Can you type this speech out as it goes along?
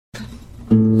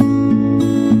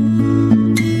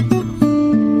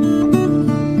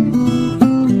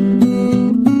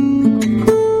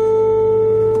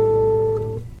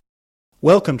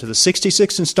Welcome to the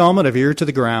 66th installment of Ear to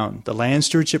the Ground, the Land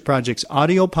Stewardship Project's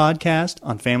audio podcast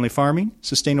on family farming,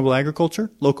 sustainable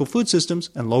agriculture, local food systems,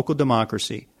 and local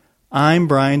democracy. I'm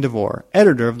Brian DeVore,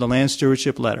 editor of the Land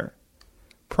Stewardship Letter.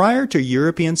 Prior to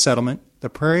European settlement, the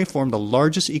prairie formed the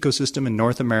largest ecosystem in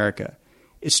North America.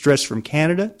 It stretched from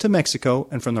Canada to Mexico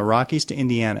and from the Rockies to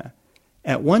Indiana.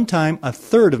 At one time, a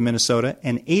third of Minnesota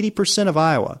and 80% of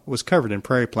Iowa was covered in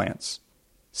prairie plants.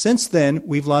 Since then,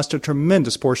 we've lost a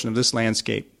tremendous portion of this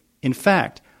landscape. In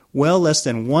fact, well less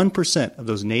than 1% of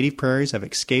those native prairies have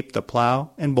escaped the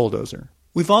plow and bulldozer.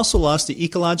 We've also lost the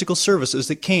ecological services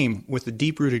that came with the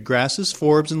deep-rooted grasses,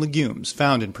 forbs, and legumes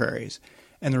found in prairies,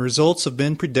 and the results have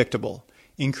been predictable.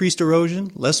 Increased erosion,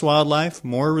 less wildlife,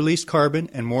 more released carbon,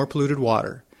 and more polluted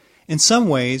water. In some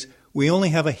ways, we only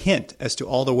have a hint as to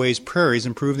all the ways prairies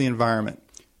improve the environment.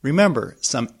 Remember,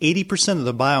 some 80% of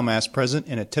the biomass present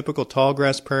in a typical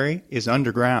tallgrass prairie is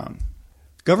underground.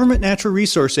 Government natural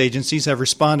resource agencies have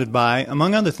responded by,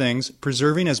 among other things,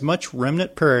 preserving as much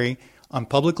remnant prairie on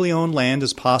publicly owned land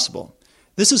as possible.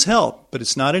 This has helped, but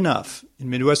it's not enough. In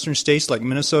Midwestern states like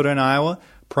Minnesota and Iowa,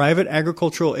 private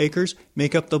agricultural acres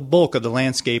make up the bulk of the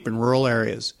landscape in rural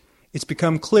areas. It's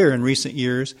become clear in recent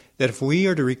years that if we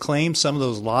are to reclaim some of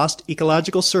those lost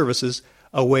ecological services,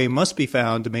 a way must be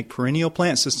found to make perennial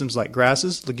plant systems like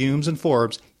grasses, legumes, and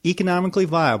forbs economically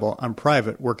viable on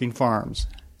private working farms.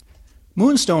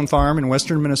 Moonstone Farm in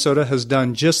western Minnesota has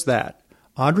done just that.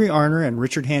 Audrey Arner and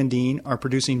Richard Handine are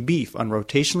producing beef on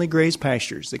rotationally grazed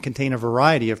pastures that contain a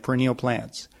variety of perennial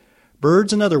plants.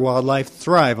 Birds and other wildlife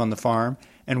thrive on the farm,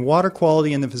 and water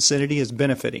quality in the vicinity is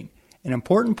benefiting, an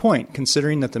important point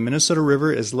considering that the Minnesota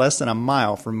River is less than a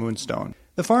mile from Moonstone.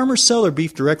 The farmers sell their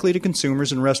beef directly to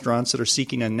consumers and restaurants that are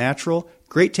seeking a natural,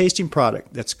 great-tasting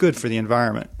product that's good for the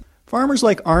environment. Farmers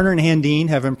like Arner and Handine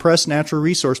have impressed natural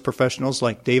resource professionals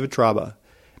like David Traba,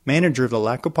 manager of the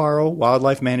Lacoparo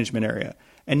Wildlife Management Area,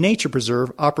 a nature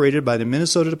preserve operated by the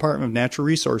Minnesota Department of Natural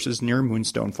Resources near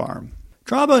Moonstone Farm.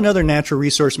 Traba and other natural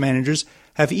resource managers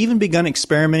have even begun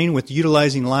experimenting with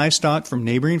utilizing livestock from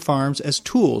neighboring farms as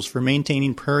tools for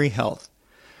maintaining prairie health.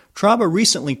 Traba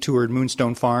recently toured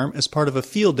Moonstone Farm as part of a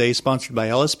field day sponsored by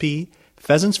LSP,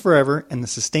 Pheasants Forever, and the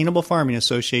Sustainable Farming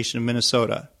Association of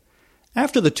Minnesota.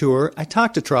 After the tour, I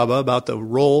talked to Traba about the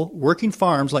role working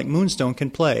farms like Moonstone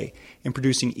can play in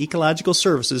producing ecological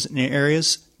services in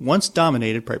areas once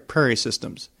dominated by prairie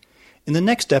systems. In the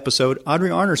next episode, Audrey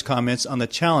Arner's comments on the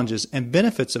challenges and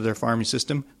benefits of their farming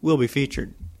system will be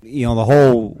featured. You know, the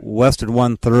whole western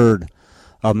one-third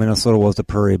of Minnesota was the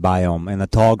prairie biome and the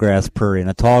tallgrass prairie. And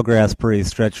the tallgrass prairie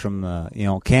stretched from,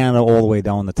 Canada all the way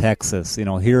down to Texas. You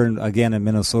know, here again in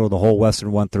Minnesota, the whole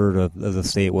western one-third of the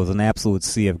state was an absolute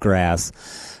sea of grass.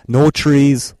 No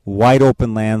trees, wide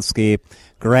open landscape,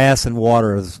 grass and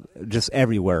water is just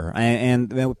everywhere.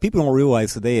 And what people don't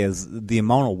realize today is the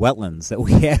amount of wetlands that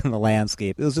we had in the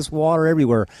landscape. It was just water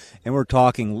everywhere. And we're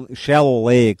talking shallow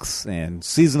lakes and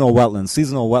seasonal wetlands.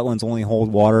 Seasonal wetlands only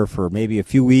hold water for maybe a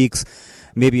few weeks,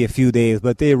 maybe a few days,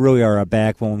 but they really are a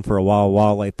backbone for a wild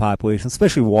wildlife population,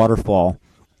 especially waterfowl.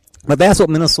 But that's what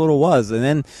Minnesota was.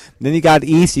 And then you got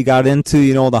east, you got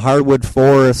into, the hardwood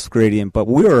forest gradient. But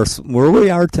where we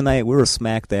are tonight, we were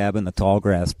smack dab in the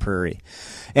tallgrass prairie.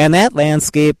 And that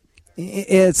landscape,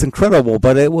 it's incredible,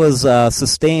 but it was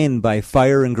sustained by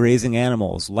fire and grazing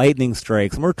animals, lightning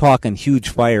strikes. And we're talking huge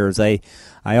fires. I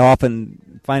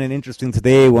often find it interesting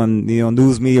today when,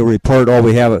 news media report,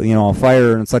 we have, a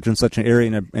fire in such and such an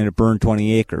area and it burned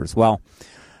 20 acres. Well,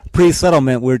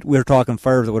 pre-settlement, we're talking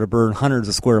fires that would have burned hundreds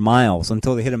of square miles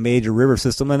until they hit a major river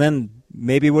system, and then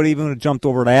maybe would even have jumped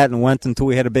over that and went until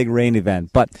we had a big rain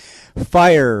event. But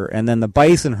fire and then the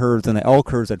bison herds and the elk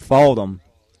herds that followed them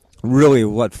really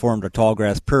what formed a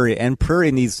tallgrass prairie, and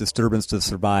prairie needs disturbance to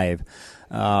survive.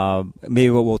 Maybe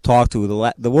what we'll talk to,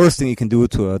 the worst thing you can do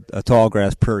to a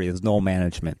tallgrass prairie is no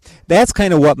management. That's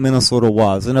kind of what Minnesota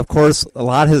was, and of course a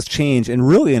lot has changed, and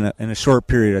really in a short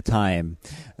period of time.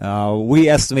 We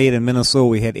estimate in Minnesota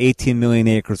we had 18 million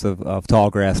acres of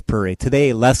tallgrass prairie.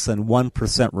 Today, less than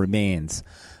 1% remains.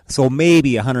 So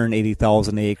maybe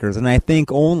 180,000 acres, and I think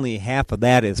only half of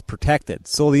that is protected.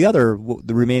 So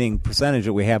the remaining percentage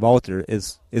that we have out there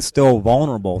is still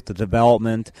vulnerable to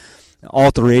development,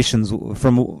 alterations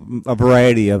from a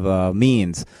variety of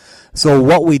means. So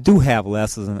what we do have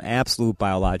less is an absolute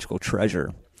biological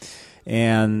treasure.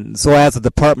 And so as a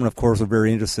department, of course, we're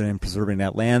very interested in preserving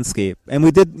that landscape. And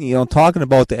we did, talking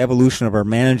about the evolution of our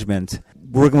management,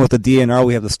 working with the DNR,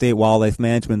 we have the State Wildlife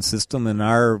Management System, and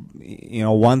our,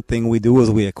 one thing we do is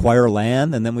we acquire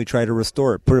land and then we try to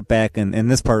restore it, put it back in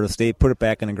this part of the state, put it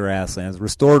back in the grasslands,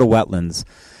 restore the wetlands,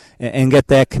 and get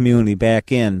that community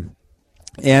back in.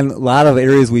 And a lot of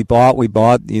areas we bought,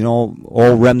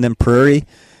 old remnant prairie,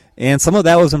 and some of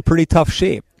that was in pretty tough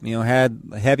shape. Had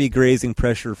heavy grazing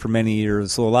pressure for many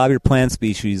years, so a lot of your plant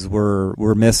species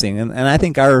were missing. And I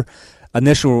think our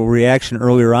initial reaction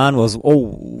earlier on was,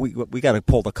 we got to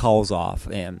pull the cows off,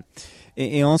 and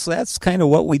so that's kind of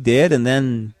what we did. And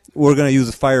then we're going to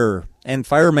use fire, and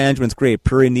fire management's great.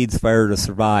 Prairie needs fire to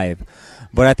survive.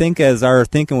 But I think as our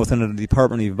thinking within the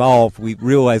department evolved, we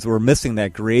realized we were missing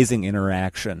that grazing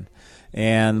interaction.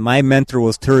 And my mentor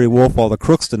was Terry Wolf of the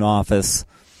Crookston office.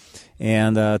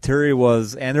 And Terry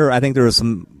was, and I think there were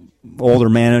some older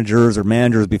managers or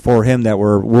managers before him that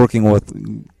were working with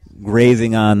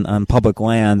grazing on public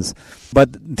lands.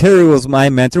 But Terry was my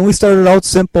mentor. And we started out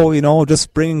simple,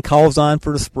 just bringing cows on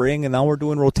for the spring. And now we're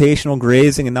doing rotational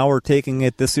grazing. And now we're taking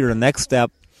it this year, the next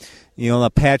step,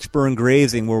 the patch burn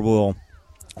grazing where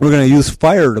we're going to use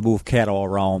fire to move cattle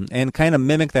around and kind of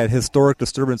mimic that historic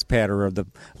disturbance pattern of the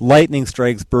lightning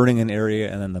strikes burning an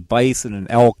area and then the bison and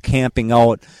elk camping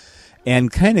out, and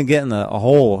kind of getting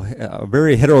a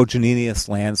very heterogeneous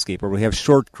landscape where we have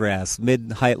short grass,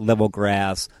 mid-height level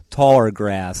grass, taller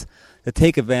grass, to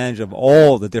take advantage of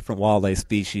all the different wildlife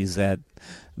species that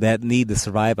need to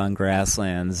survive on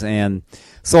grasslands. And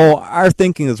so our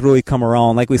thinking has really come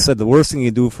around. Like we said, the worst thing you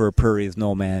do for a prairie is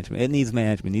no management. It needs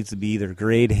management. It needs to be either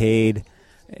grade, hayed,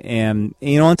 and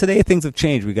and today things have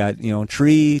changed. We got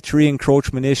tree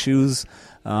encroachment issues,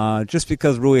 just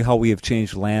because really how we have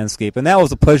changed the landscape. And that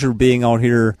was a pleasure being out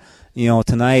here,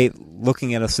 tonight,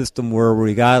 looking at a system where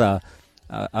we got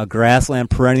a grassland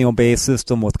perennial based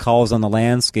system with cows on the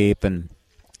landscape, and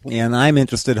I'm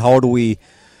interested, how do we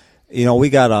we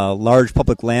got a large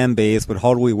public land base, but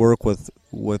how do we work with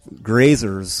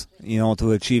grazers,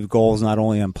 to achieve goals not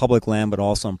only on public land but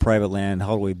also on private land?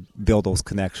 How do we build those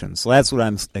connections? So that's what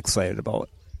I'm excited about.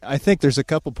 I think there's a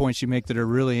couple points you make that are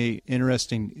really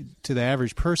interesting to the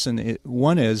average person.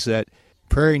 One is that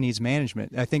prairie needs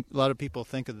management. I think a lot of people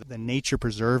think of the nature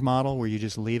preserve model where you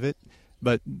just leave it.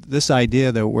 But this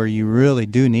idea, though, where you really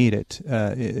do need it,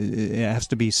 it has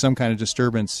to be some kind of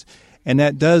disturbance. And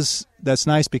that's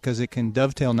nice because it can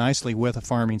dovetail nicely with a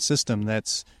farming system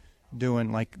that's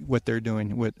doing like what they're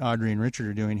doing, what Audrey and Richard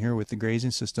are doing here with the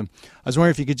grazing system. I was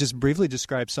wondering if you could just briefly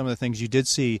describe some of the things you did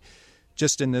see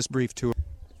just in this brief tour.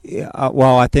 Yeah,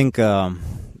 well, I think the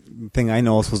thing I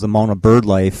noticed was the amount of bird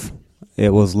life.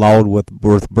 It was loud with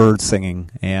birds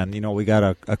singing. And, we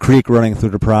got a creek running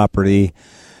through the property.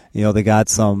 They got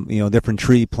some, different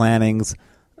tree plantings.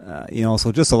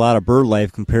 So just a lot of bird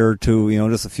life compared to,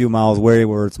 just a few miles away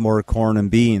where it's more corn and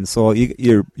beans. So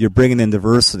you're bringing in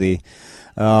diversity.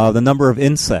 The number of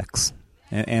insects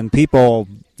and people,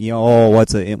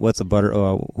 what's a butter?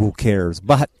 Who cares?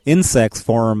 But insects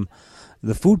form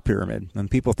the food pyramid,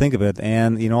 and people think of it.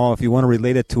 And if you want to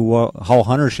relate it to how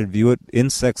hunters should view it,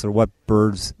 insects are what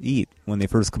birds eat when they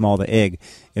first come out of the egg.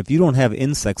 If you don't have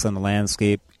insects on the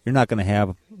landscape, you're not going to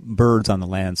have birds on the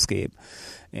landscape.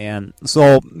 And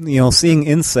so, seeing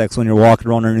insects when you're walking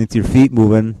around underneath your feet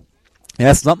moving,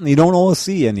 that's something you don't always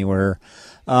see anywhere.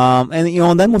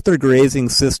 And then with their grazing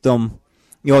system,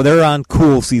 they're on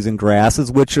cool season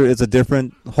grasses, which is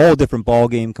whole different ball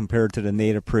game compared to the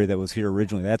native prairie that was here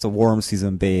originally. That's a warm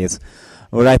season base.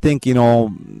 But I think, I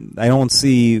don't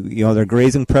see, their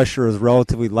grazing pressure is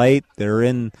relatively light. They're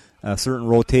in a certain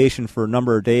rotation for a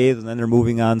number of days, and then they're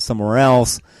moving on somewhere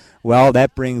else. Well,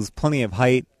 that brings plenty of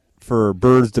height for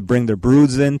birds to bring their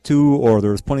broods into, or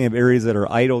there's plenty of areas that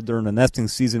are idle during the nesting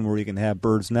season where you can have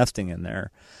birds nesting in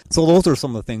there. So those are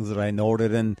some of the things that I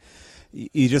noted, and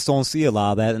you just don't see a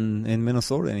lot of that in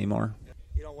Minnesota anymore.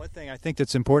 One thing I think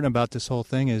that's important about this whole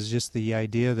thing is just the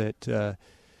idea that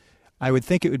I would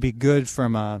think it would be good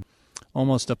from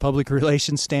almost a public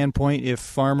relations standpoint if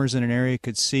farmers in an area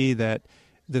could see that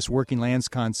this working lands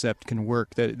concept can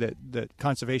work, that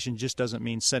conservation just doesn't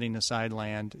mean setting aside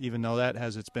land, even though that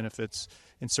has its benefits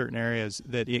in certain areas,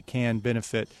 that it can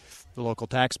benefit the local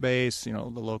tax base, the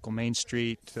local Main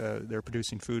Street, they're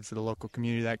producing food for the local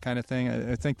community, that kind of thing.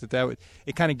 I think that would,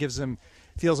 it kind of gives them,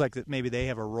 feels like that maybe they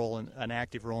have an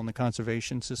active role in the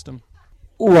conservation system.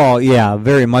 Well, yeah,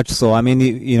 very much so. I mean,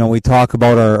 we talk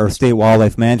about our state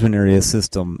wildlife management area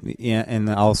system,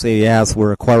 and I'll say, yes,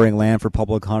 we're acquiring land for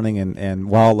public hunting and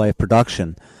wildlife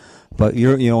production. But,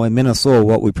 in Minnesota,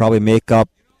 what we probably make up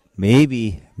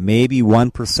maybe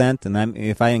 1%, and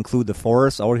if I include the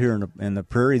forests out here in the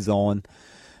prairie zone,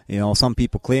 some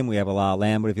people claim we have a lot of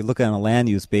land, but if you look at it on a land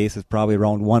use base, it's probably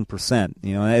around 1%.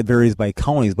 It varies by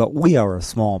counties, but we are a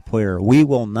small player. We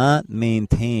will not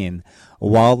maintain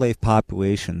wildlife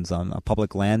populations on a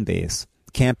public land base.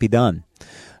 Can't be done.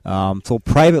 So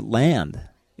private land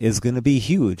is going to be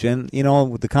huge. And,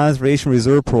 with the Conservation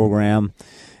Reserve Program,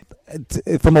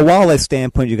 from a wildlife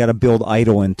standpoint, you got to build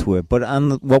idle into it. But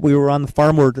what we were on the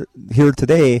farm here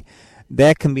today,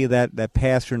 that can be that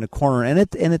pasture in the corner,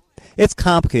 and it's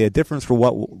complicated. Difference for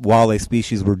what wildlife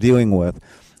species we're dealing with.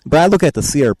 But I look at the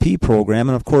CRP program,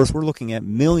 and of course we're looking at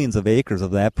millions of acres of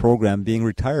that program being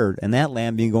retired, and that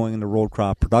land being going into row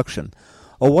crop production.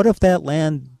 Or what if that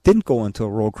land didn't go into a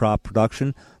row crop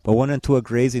production, but went into a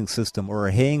grazing system or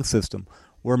a haying system,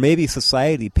 where maybe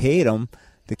society paid them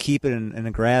to keep it in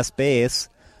a grass base,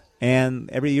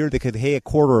 and every year they could hay a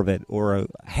quarter of it or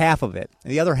half of it,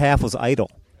 and the other half was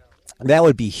idle. That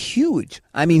would be huge.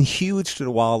 I mean, huge to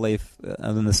the wildlife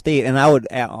in the state. And I would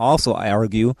also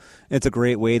argue it's a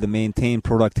great way to maintain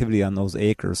productivity on those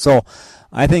acres. So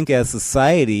I think as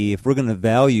society, if we're going to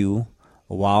value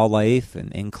wildlife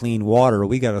and clean water,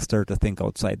 we got to start to think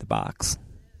outside the box.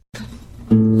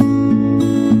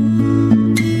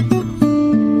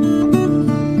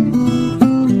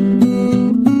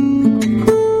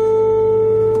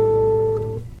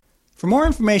 For more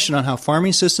information on how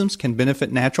farming systems can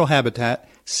benefit natural habitat,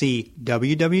 see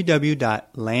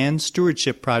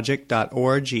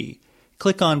www.landstewardshipproject.org.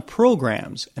 Click on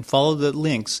Programs and follow the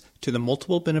links to the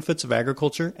multiple benefits of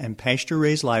agriculture and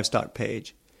pasture-raised livestock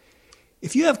page.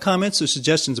 If you have comments or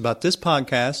suggestions about this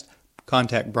podcast,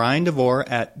 contact Brian DeVore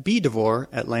at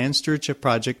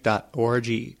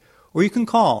bdevore@landstewardshipproject.org, or you can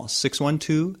call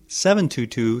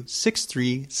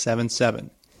 612-722-6377.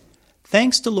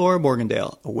 Thanks to Laura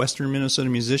Borgendale, a Western Minnesota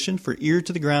musician, for Ear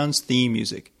to the Ground's theme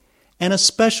music. And a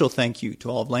special thank you to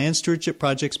all of Land Stewardship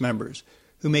Project's members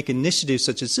who make initiatives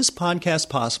such as this podcast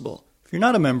possible. If you're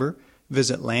not a member,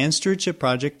 visit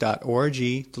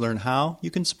landstewardshipproject.org to learn how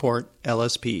you can support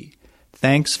LSP.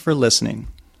 Thanks for listening.